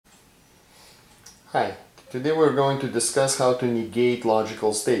Hi, today we're going to discuss how to negate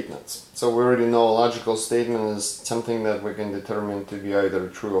logical statements. So we already know a logical statement is something that we can determine to be either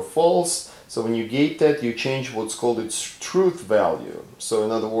true or false. So when you negate that, you change what's called its truth value. So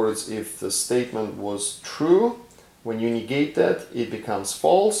in other words, if the statement was true, when you negate that, it becomes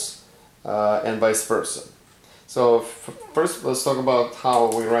false, and vice versa. So first let's talk about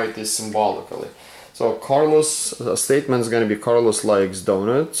how we write this symbolically. So a statement is going to be Carlos likes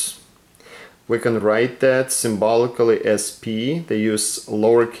donuts. We can write that symbolically as P. They use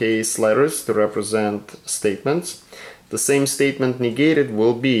lowercase letters to represent statements. The same statement negated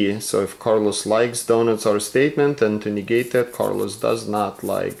will be, so if Carlos likes donuts are a statement, and to negate that, Carlos does not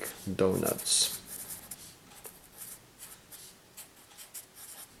like donuts.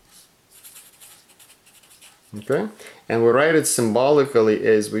 Okay, and we write it symbolically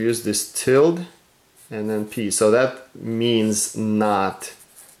as we use this tilde and then P. So that means not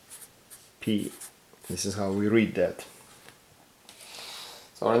P. This is how we read that.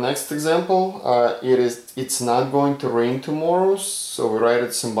 So our next example, it's not going to rain tomorrow, so we write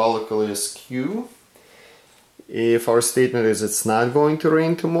it symbolically as Q. If our statement is it's not going to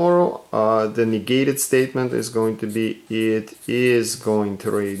rain tomorrow, the negated statement is going to be it is going to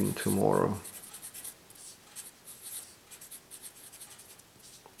rain tomorrow.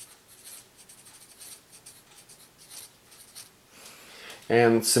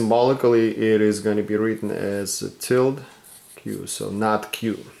 And symbolically it is going to be written as tilde Q, so not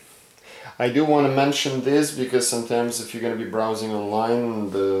Q. I do want to mention this because sometimes if you're going to be browsing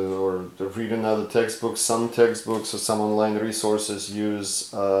online or reading other textbooks, some textbooks or some online resources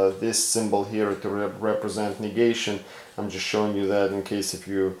use this symbol here to represent negation. I'm just showing you that in case if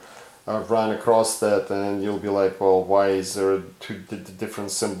you run across that and you'll be like, well, why is there two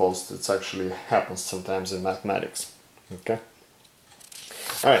different symbols? That actually happens sometimes in mathematics. Okay.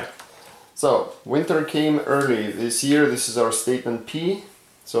 Alright, so winter came early this year. This is our statement P.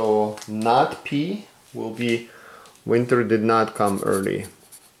 So not P will be winter did not come early.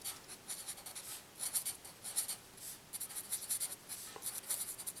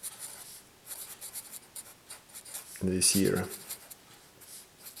 This year.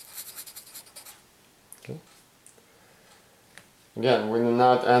 Okay. Again, we're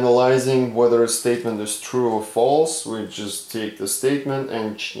not analyzing whether a statement is true or false. We just take the statement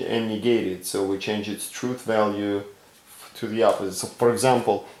and negate it. So we change its truth value to the opposite. So for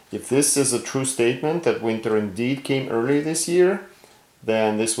example, if this is a true statement that winter indeed came early this year,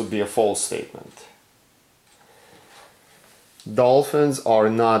 then this would be a false statement. Dolphins are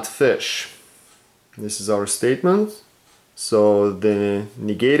not fish. This is our statement. So the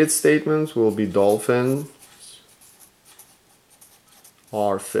negated statement will be dolphins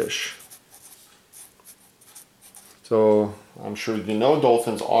are fish. So I'm sure you know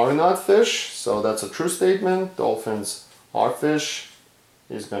dolphins are not fish, so that's a true statement. Dolphins are fish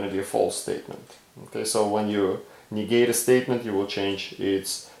is going to be a false statement. Okay, so when you negate a statement, you will change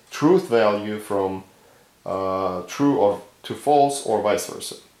its truth value from true or to false or vice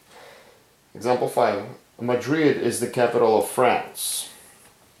versa. Example 5. Madrid is the capital of France.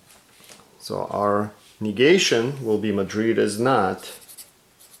 So our negation will be Madrid is not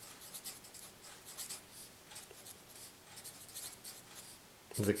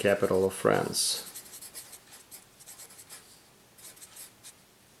the capital of France.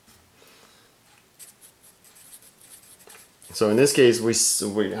 So in this case,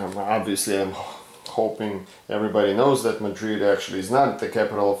 obviously I'm hoping everybody knows that Madrid actually is not the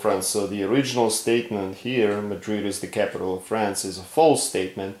capital of France. So the original statement here, Madrid is the capital of France, is a false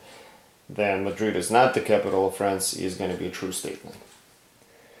statement. Then Madrid is not the capital of France is going to be a true statement.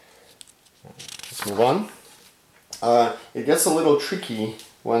 Let's move on. It gets a little tricky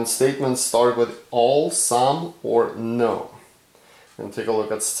when statements start with all, some, or no. And take a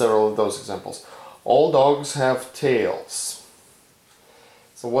look at several of those examples. All dogs have tails.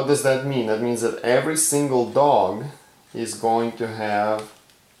 So what does that mean? That means that every single dog is going to have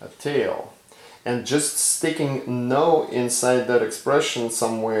a tail. And just sticking no inside that expression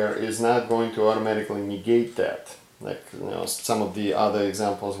somewhere is not going to automatically negate that. Like, some of the other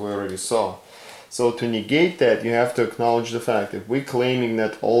examples we already saw. So to negate that, you have to acknowledge the fact that we're claiming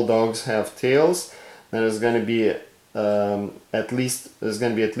that all dogs have tails, then there's going to be at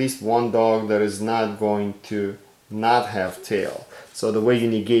least one dog that is not going to not have tail. So the way you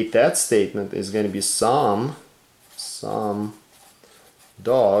negate that statement is going to be some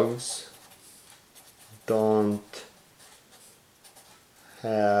dogs don't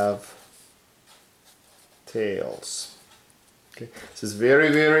have tails. Okay. This is very,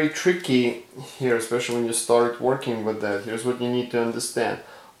 very tricky here, especially when you start working with that. Here's what you need to understand.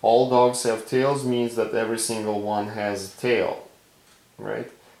 all dogs have tails means that every single one has a tail,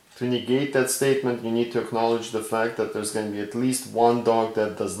 right? To negate that statement, you need to acknowledge the fact that there's going to be at least one dog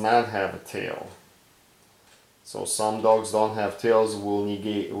that does not have a tail. So some dogs don't have tails will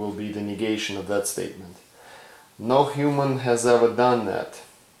be the negation of that statement. No human has ever done that.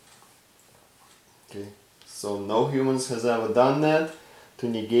 Okay, so no humans has ever done that. To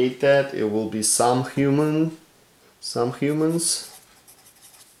negate that, it will be some humans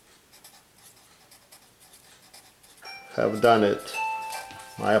have done it.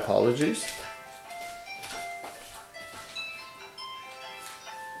 My apologies.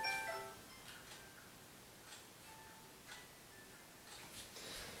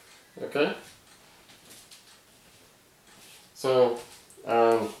 Okay. So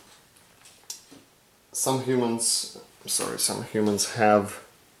some humans have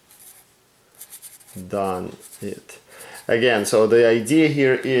done it. Again, so the idea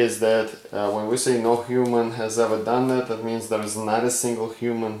here is that when we say no human has ever done it, that means there is not a single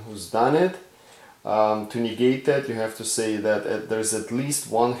human who's done it. To negate that, you have to say that there's at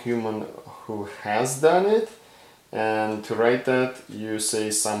least one human who has done it, and to write that, you say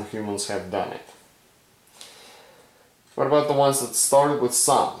some humans have done it. What about the ones that started with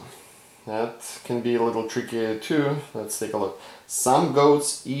some? That can be a little trickier too. Let's take a look. Some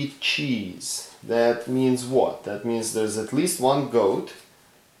goats eat cheese. That means what? That means there's at least one goat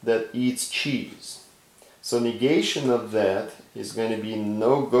that eats cheese. So negation of that is going to be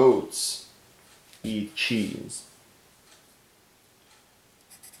no goats eat cheese.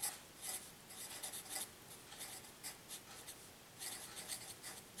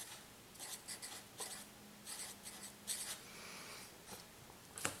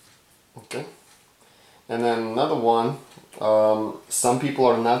 Okay. And then another one, some people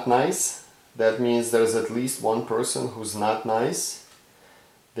are not nice. That means there's at least one person who's not nice.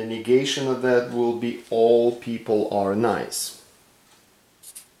 The negation of that will be all people are nice.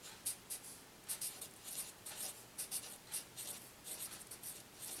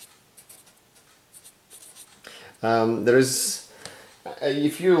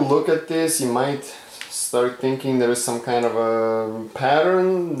 If you look at this, you might start thinking there is some kind of a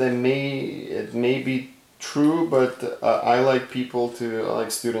pattern. It may be true, but I like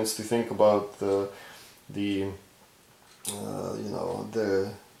students to think about the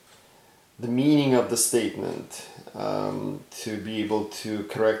meaning of the statement, to be able to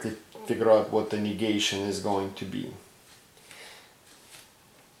correctly figure out what the negation is going to be.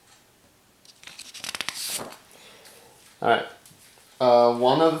 Alright,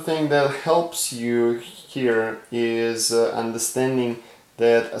 one other thing that helps you here is understanding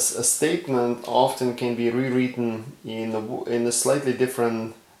that a statement often can be rewritten in a slightly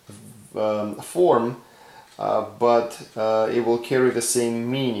different form, but it will carry the same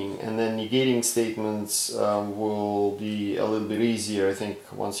meaning, and then negating statements will be a little bit easier, I think,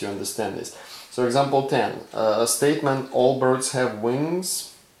 once you understand this. So example 10, a statement all birds have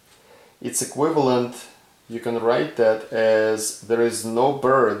wings, it's equivalent. You can write that as there is no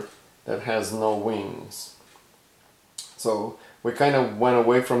bird that has no wings. So we kind of went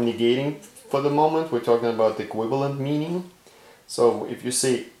away from negating for the moment. We're talking about the equivalent meaning. So if you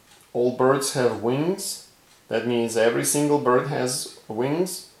say all birds have wings, that means every single bird has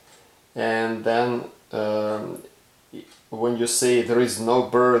wings. And then when you say there is no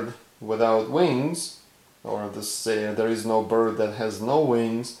bird without wings, or say there is no bird that has no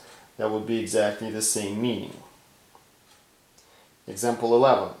wings, that would be exactly the same meaning. Example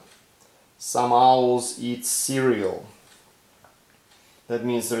 11. Some owls eat cereal. That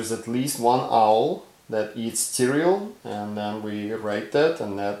means there's at least one owl that eats cereal, and then we write that,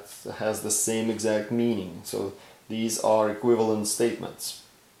 and that has the same exact meaning. So these are equivalent statements.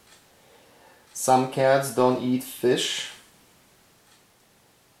 Some cats don't eat fish.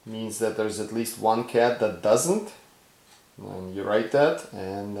 Means that there's at least one cat that doesn't. And you write that,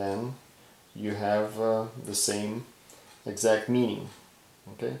 and then you have the same exact meaning.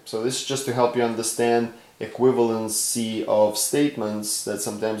 Okay, so this is just to help you understand equivalency of statements, that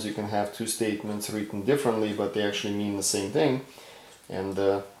sometimes you can have two statements written differently, but they actually mean the same thing, and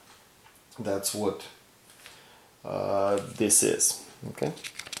that's what this is. Okay.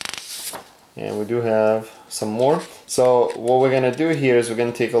 And we do have some more. So what we're going to do here is we're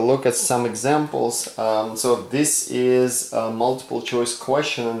going to take a look at some examples. So this is a multiple choice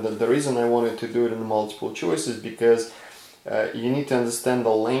question, and the reason I wanted to do it in multiple choice is because you need to understand the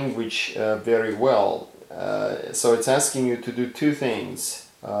language very well. So it's asking you to do two things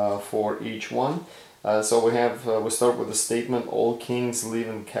for each one. So we start with the statement all kings live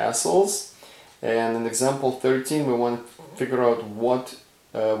in castles, and in example 13 we want to figure out what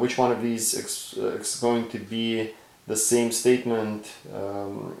which one of these is going to be the same statement,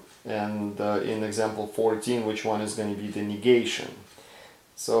 and in example 14, which one is going to be the negation.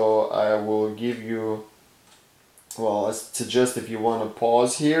 So I will give you, well, I suggest if you want to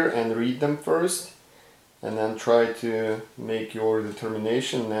pause here and read them first, and then try to make your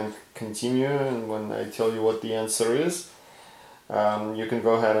determination, and then continue, and when I tell you what the answer is, you can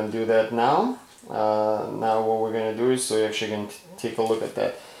go ahead and do that now. Now what we're going to do is, so you're actually going to take a look at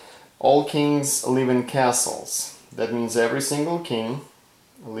that. All kings live in castles. That means every single king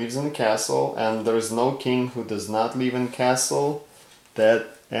lives in a castle, and there is no king who does not live in castle. That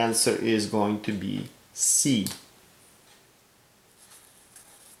answer is going to be C.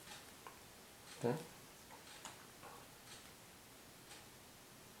 Okay.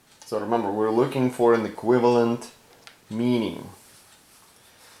 So remember, we're looking for an equivalent meaning.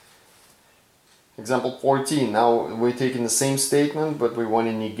 Example 14, now we're taking the same statement, but we want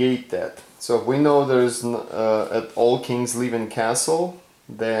to negate that. So if we know there's all kings live in castle,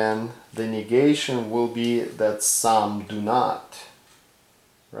 then the negation will be that some do not,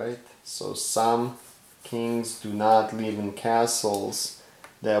 right? So some kings do not live in castles.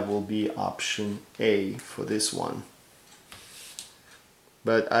 That will be option A for this one.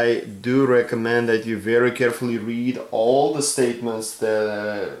 But I do recommend that you very carefully read all the statements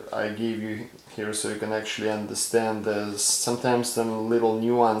that I gave you here, so you can actually understand there's sometimes some little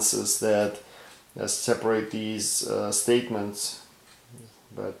nuances that separate these statements,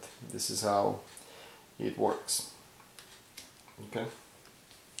 but this is how it works. Okay.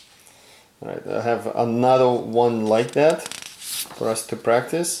 Alright, I have another one like that for us to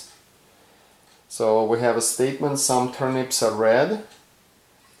practice. So we have a statement, some turnips are red.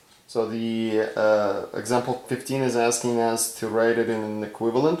 So the example 15 is asking us to write it in an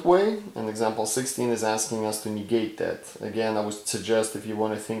equivalent way, and example 16 is asking us to negate that. Again, I would suggest if you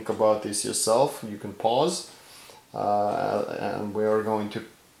want to think about this yourself, you can pause, and we are going to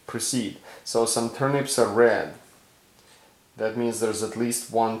proceed. So some turnips are red. That means there's at least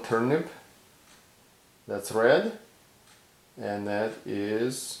one turnip that's red, and that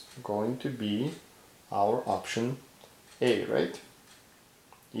is going to be our option A, right?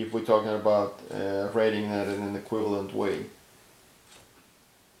 If we're talking about writing that in an equivalent way.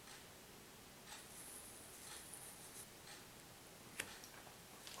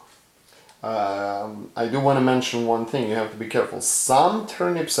 I do want to mention one thing, you have to be careful. Some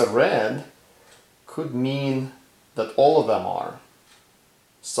turnips are red could mean that all of them are.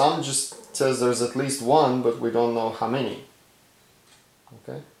 Some just says there's at least one, but we don't know how many.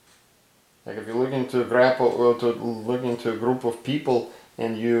 Okay? Like if you look into a group of people,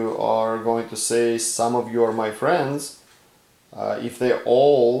 and you are going to say some of you are my friends, if they're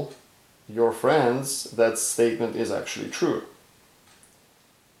all your friends, that statement is actually true.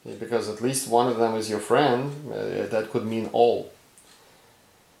 Okay, because at least one of them is your friend, that could mean all.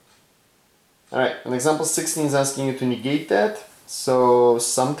 Alright, and example 16 is asking you to negate that. So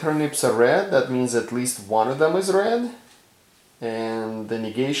some turnips are red, that means at least one of them is red. And the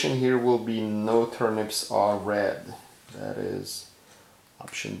negation here will be no turnips are red. That is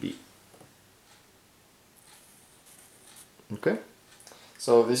option B. Okay,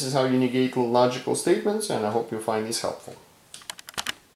 so this is how you negate logical statements, and I hope you find this helpful.